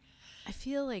liquor. I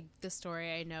feel like the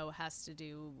story I know has to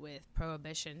do with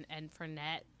Prohibition and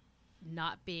Fernet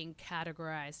not being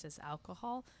categorized as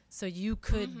alcohol. So you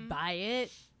could buy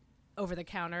it over the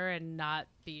counter and not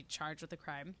be charged with a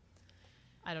crime.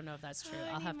 I don't know if that's true.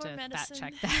 I'll have to fact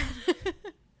check that.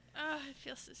 Oh, I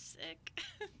feel so sick.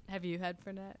 Have you had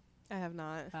Fernet? I have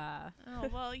not. Oh,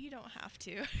 well, you don't have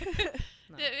to.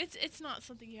 No. It's not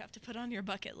something you have to put on your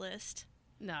bucket list.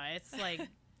 No, it's like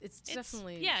it's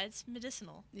definitely it's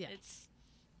medicinal. Yeah. It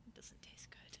doesn't taste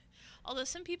good. Although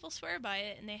some people swear by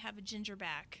it and they have a ginger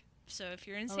back. So if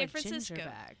you're in San Francisco,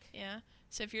 yeah.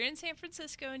 So if you're in San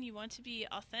Francisco and you want to be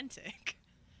authentic,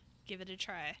 give it a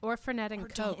try. or Fernet and Or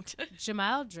Coke. don't.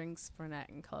 Jamal drinks Fernet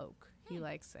and Coke. He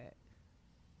likes it,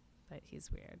 but he's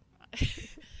weird.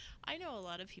 I know a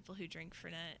lot of people who drink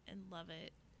Fernet and love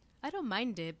it. I don't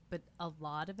mind it, but a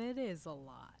lot of it is a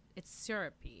lot. It's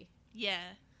syrupy. Yeah.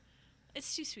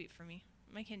 It's too sweet for me.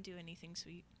 I can't do anything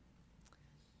sweet.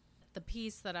 The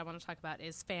piece that I want to talk about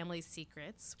is Family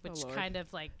Secrets, which Lord. kind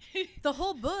of like the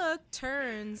whole book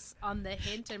turns on the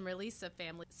hint and release of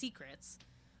Family Secrets.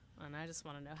 And I just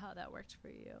want to know how that worked for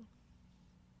you.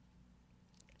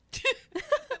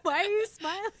 Why are you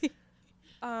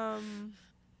smiling?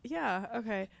 Yeah,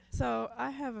 okay. So I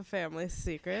have a family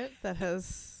secret that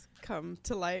has come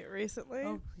to light recently.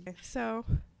 Oh. So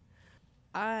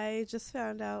I just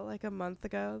found out like a month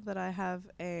ago that I have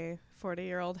a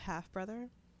 40-year-old half-brother.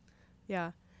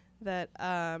 Yeah, that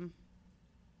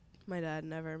my dad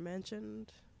never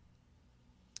mentioned,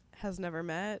 has never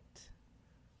met.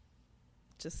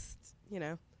 Just,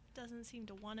 Doesn't seem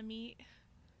to want to meet.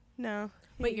 no.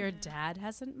 But he- your dad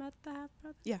hasn't met the half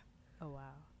brother? Yeah. Oh,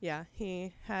 wow. Yeah,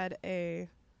 he had a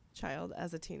child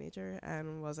as a teenager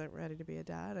and wasn't ready to be a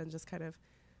dad and just kind of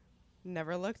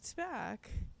never looked back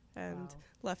and Wow.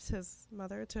 left his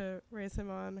mother to raise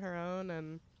him on her own.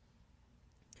 And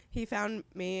he found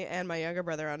me and my younger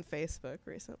brother on Facebook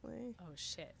recently. Oh,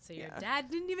 shit. So your Yeah. dad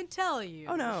didn't even tell you?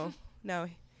 Oh, no. No,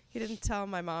 he didn't tell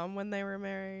my mom when they were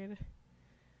married.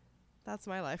 That's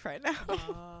my life right now.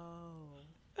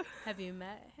 Oh. Have you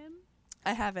met him?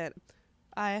 I haven't.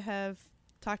 I have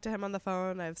talked to him on the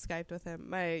phone. I've Skyped with him.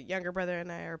 My younger brother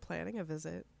and I are planning a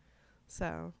visit.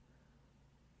 So,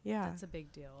 yeah. That's a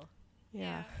big deal.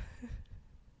 Yeah.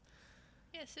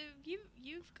 Yeah, so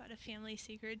you've got a family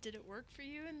secret. Did it work for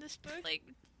you in this book? Like,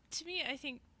 to me, I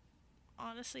think,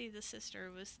 honestly, the sister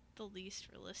was the least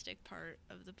realistic part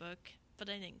of the book, but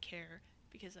I didn't care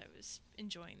because I was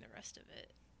enjoying the rest of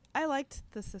it. I liked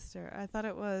the sister. I thought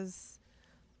it was...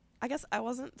 I guess I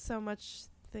wasn't so much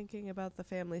thinking about the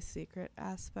family secret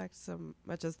aspect so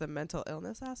much as the mental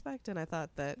illness aspect, and I thought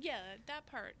that... Yeah, that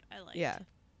part I liked. Yeah.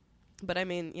 But I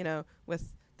mean,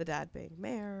 with the dad being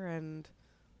mayor, and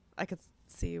I could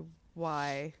see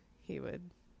why he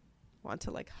would want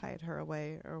to, like, hide her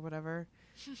away or whatever.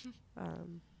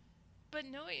 But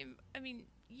knowing, I mean,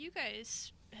 you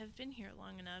guys have been here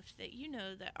long enough that you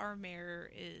know that our mayor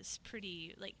is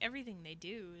pretty, like, everything they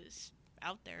do is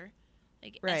out there.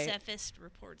 Like, Right. SFist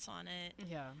reports on it.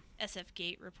 Yeah. SF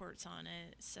Gate reports on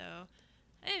it. So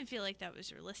I didn't feel like that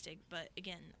was realistic, but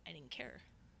again, I didn't care.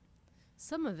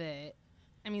 Some of it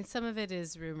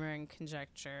is rumor and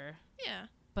conjecture, Yeah.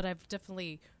 but I've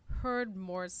definitely heard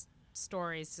more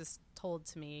stories just told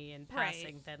to me in Right.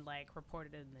 passing than like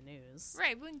reported in the news.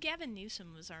 Right. When Gavin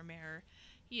Newsom was our mayor,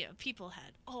 people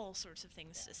had all sorts of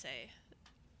things to say.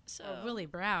 So Well, Willie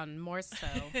Brown more so,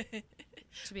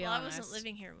 to be well, honest. I wasn't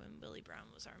living here when Willie Brown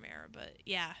was our mayor, but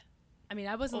yeah. I mean,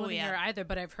 I wasn't Oh, living yeah. here either,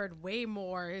 but I've heard way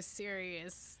more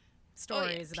serious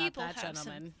stories about People that have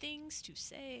gentleman. some things to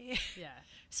say. Yeah.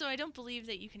 So I don't believe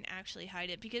that you can actually hide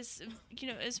it because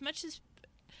as much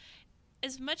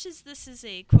as this is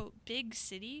a quote big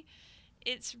city,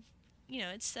 it's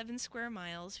it's 7 square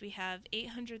miles. We have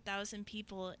 800,000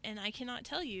 people, and I cannot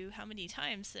tell you how many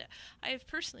times that I have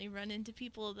personally run into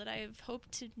people that I have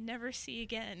hoped to never see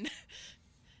again.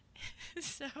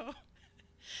 So,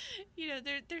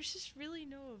 there's just really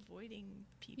no avoiding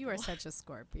people. You are such a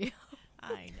Scorpio.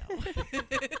 I know.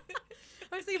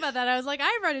 I was thinking about that. I was like,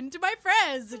 I run into my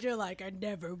friends, and you're like, I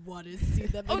never want to see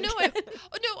them. Oh no! again.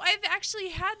 I've actually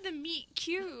had the meet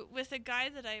cute with a guy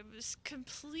that I was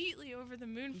completely over the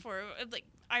moon for. Like,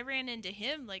 I ran into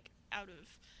him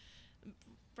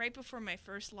right before my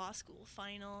first law school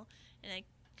final, and I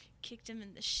kicked him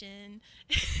in the shin.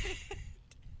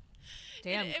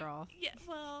 Damn, And girl. Yeah,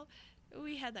 well,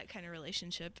 we had that kind of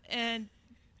relationship, and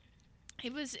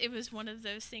it was one of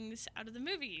those things out of the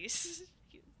movies,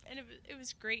 and it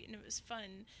was great and it was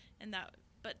fun, and that.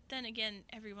 But then again,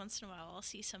 every once in a while, I'll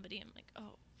see somebody, and I'm like,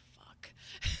 oh fuck,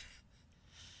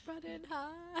 Run and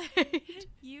hide.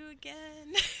 you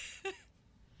again.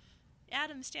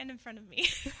 Adam, stand in front of me.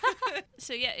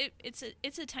 So yeah, it's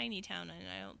a tiny town, and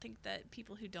I don't think that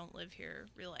people who don't live here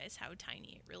realize how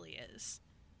tiny it really is.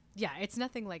 Yeah, it's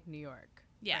nothing like New York.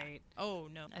 Yeah. Right? Oh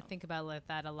no. I think about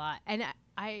that a lot. And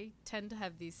I tend to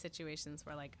have these situations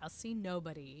where, like, I'll see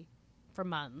nobody for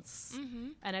months. Mm-hmm.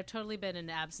 And I've totally been an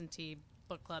absentee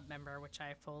book club member, which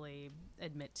I fully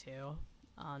admit to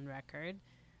on record.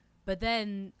 But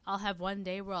then I'll have one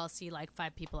day where I'll see like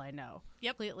 5 people I know.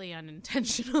 Yep. Completely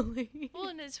unintentionally. Well,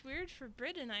 and it's weird for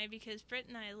Britt and I because Britt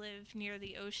and I live near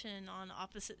the ocean on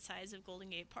opposite sides of Golden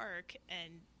Gate Park,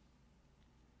 and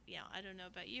yeah, I don't know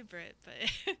about you, Britt,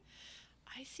 but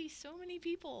I see so many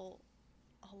people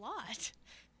a lot.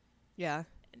 Yeah.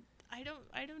 I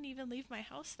don't even leave my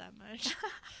house that much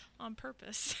on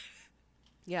purpose.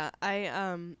 Yeah,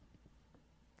 I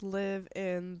live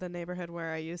in the neighborhood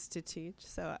where I used to teach,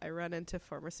 so I run into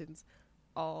former students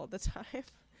all the time.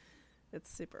 It's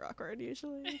super awkward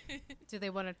usually. Do they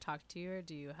want to talk to you or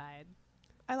do you hide?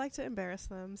 I like to embarrass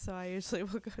them, so I usually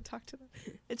will go talk to them.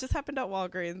 It just happened at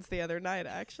Walgreens the other night,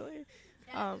 actually.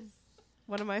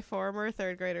 One of my former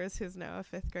 3rd graders, who's now a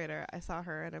 5th grader, I saw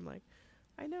her and I'm like,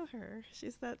 I know her.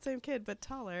 She's that same kid, but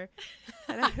taller.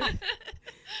 And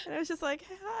I was just like,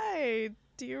 hi,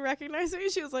 do you recognize me?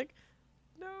 She was like,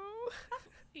 no.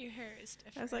 Your hair is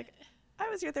different. I was like, I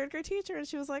was your 3rd grade teacher. And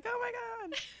she was like, oh my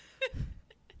God.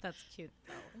 That's cute,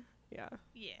 though. Yeah.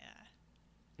 Yeah.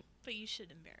 But you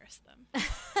should embarrass them.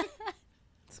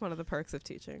 It's one of the perks of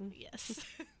teaching. Yes.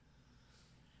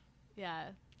 Yeah.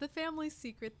 The family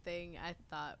secret thing I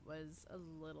thought was a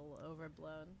little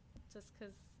overblown. Just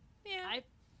because Yeah.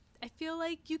 I feel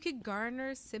like you could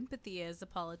garner sympathy as a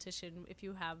politician if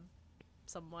you have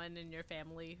someone in your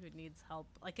family who needs help,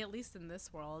 like at least in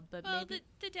this world. But Well, maybe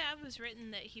the dad was written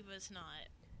that he was not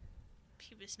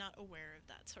aware of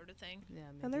that sort of thing. yeah,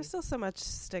 maybe. And there's still so much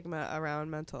stigma around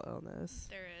mental illness.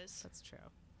 There is. That's true.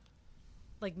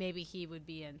 Like maybe he would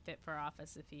be unfit for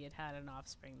office if he had had an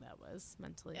offspring that was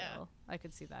mentally ill. I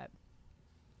could see that.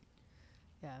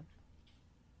 Yeah.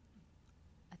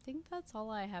 I think that's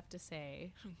all I have to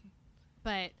say.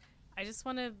 But I just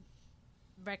want to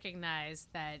recognize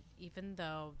that even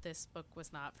though this book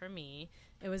was not for me,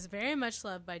 it was very much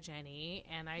loved by Jenny,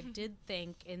 and I did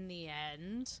think in the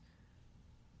end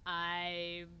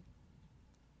I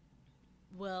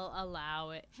will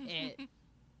allow it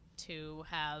to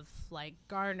have like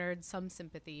garnered some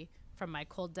sympathy from my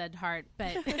cold dead heart,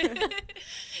 but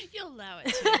You'll allow it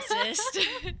to exist.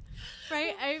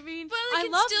 right? I mean, Well, it I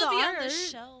can love still the be art. on the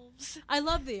shelves. I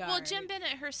love the art. Well, Jen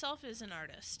Bennett herself is an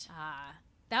artist.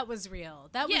 That was real.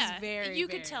 That was very, you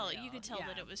could very tell. real. You could tell Yeah.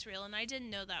 that it was real, and I didn't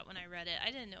know that when I read it.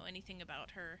 I didn't know anything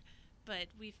about her, but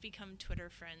we've become Twitter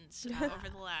friends over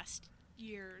the last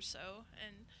year or so,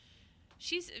 and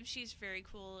she's very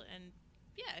cool. And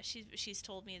yeah, she's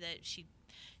told me that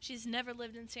she's never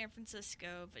lived in San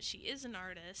Francisco, but she is an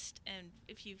artist. And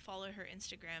if you follow her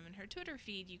Instagram and her Twitter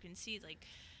feed, you can see like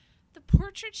the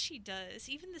portraits she does,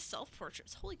 even the self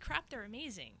portraits. Holy crap, they're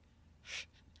amazing.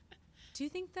 Do you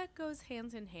think that goes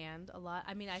hands in hand a lot?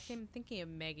 I mean, I'm thinking of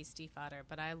Maggie Stiefvater,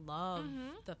 but I love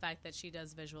the fact that she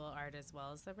does visual art as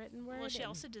well as the written word. Well, she and-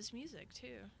 also does music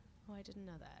too. Oh, I didn't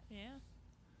know that. Yeah.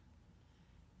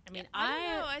 I mean, I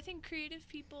don't know. I think creative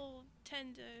people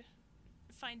tend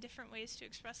to find different ways to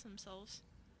express themselves.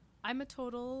 I'm a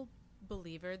total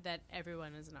believer that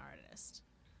everyone is an artist.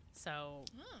 So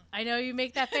Oh. I know you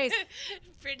make that face,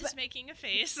 Britt is making a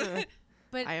face.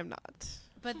 but I am not.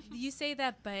 but you say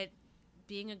that, but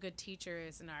being a good teacher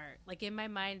is an art. Like in my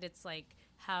mind, it's like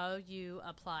how you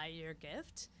apply your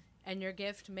gift, and your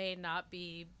gift may not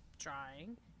be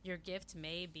drawing. Your gift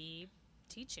may be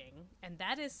teaching, and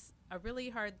that is a really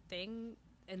hard thing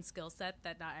and skill set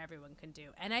that not everyone can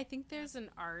do. And I think there's an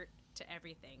art to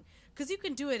everything, because you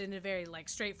can do it in a very like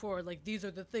straightforward, like these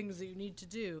are the things that you need to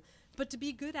do. But to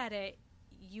be good at it,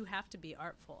 you have to be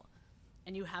artful,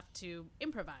 and you have to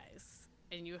improvise,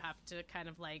 and you have to kind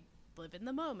of like live in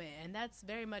the moment, and that's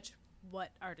very much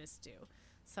what artists do.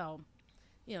 So,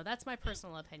 you know, that's my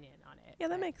personal opinion on it. Yeah,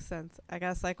 that But- makes sense. I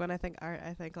guess like when I think art,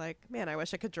 I think like, man, I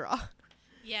wish I could draw.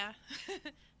 Yeah.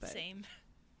 But- Same.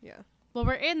 Yeah. Well,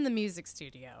 we're in the music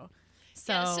studio,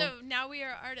 so, Yeah, so now we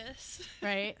are artists.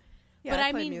 right. Yeah, But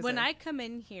I play mean, when music. I come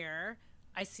in here,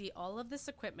 I see all of this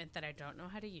equipment that I don't know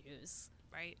how to use,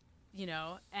 Right. you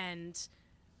know, and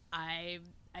I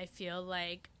feel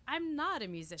like I'm not a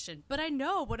musician, but I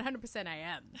know 100% I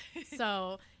am.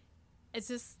 So it's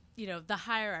just, you know, the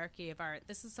hierarchy of art.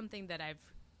 This is something that I've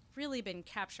really been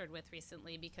captured with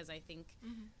recently, because I think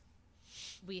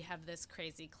we have this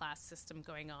crazy class system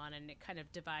going on, and it kind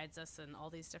of divides us in all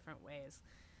these different ways.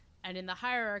 And in the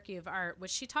hierarchy of art,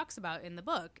 which she talks about in the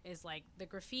book, is like the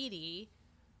graffiti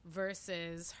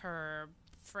versus her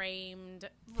framed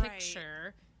Right.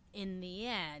 picture in the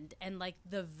end, and like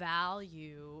the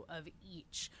value of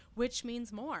each, which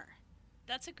means more.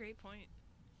 That's a great point.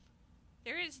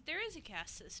 There is a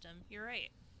caste system. You're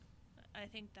right. I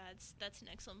think that's an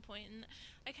excellent point, and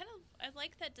I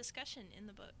like that discussion in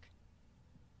the book.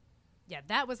 Yeah,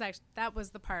 that was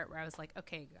the part where I was like,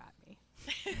 okay, you got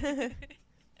me.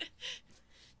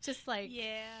 Just like,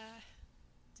 Yeah.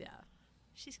 yeah.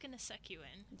 She's gonna suck you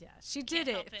in. Yeah, she did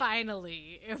help it. it.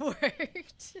 Finally, it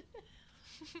worked.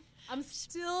 I'm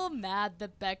still mad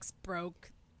that Bex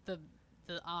broke the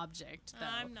object, though.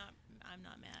 I'm not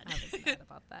mad. I was mad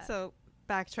about that. So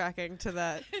backtracking to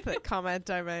that comment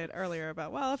I made earlier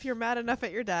about, well, if you're mad enough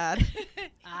at your dad.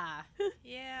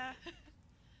 Yeah.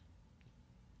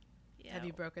 Yeah. Have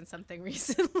you broken something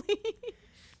recently?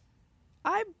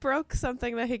 I broke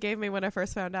something that he gave me when I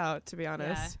first found out, to be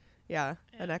honest. Yeah,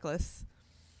 Yeah. a necklace.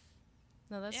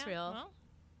 No, that's Yeah, real. Well,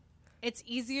 It's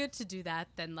easier to do that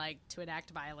than like to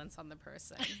enact violence on the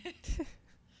person.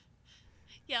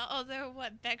 yeah, although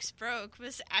what Bex broke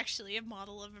was actually a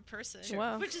model of a person,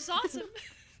 Wow. which is awesome.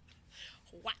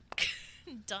 Whack.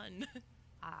 Done.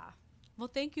 Well,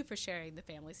 thank you for sharing the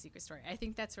family secret story. I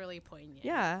think that's really poignant.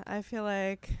 Yeah, I feel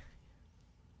like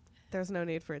there's no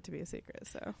need for it to be a secret,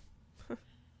 so.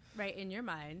 Right, in your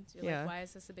mind, you're Yeah. like, why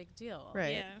is this a big deal?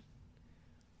 Right. Yeah.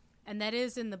 And that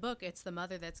is in the book. It's the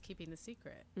mother that's keeping the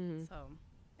secret. Mhm. So,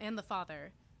 and the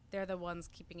father, they're the ones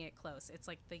keeping it close. It's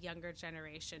like the younger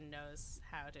generation knows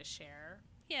how to share.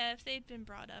 Yeah, if they'd been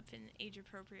brought up in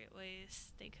age-appropriate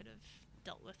ways, they could have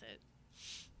dealt with it.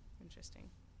 Interesting.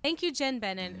 Thank you, Jen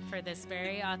Bennett, for this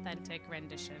very authentic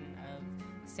rendition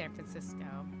of San Francisco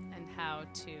and how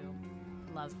to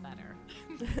love better.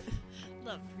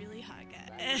 Love really hot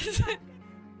guys.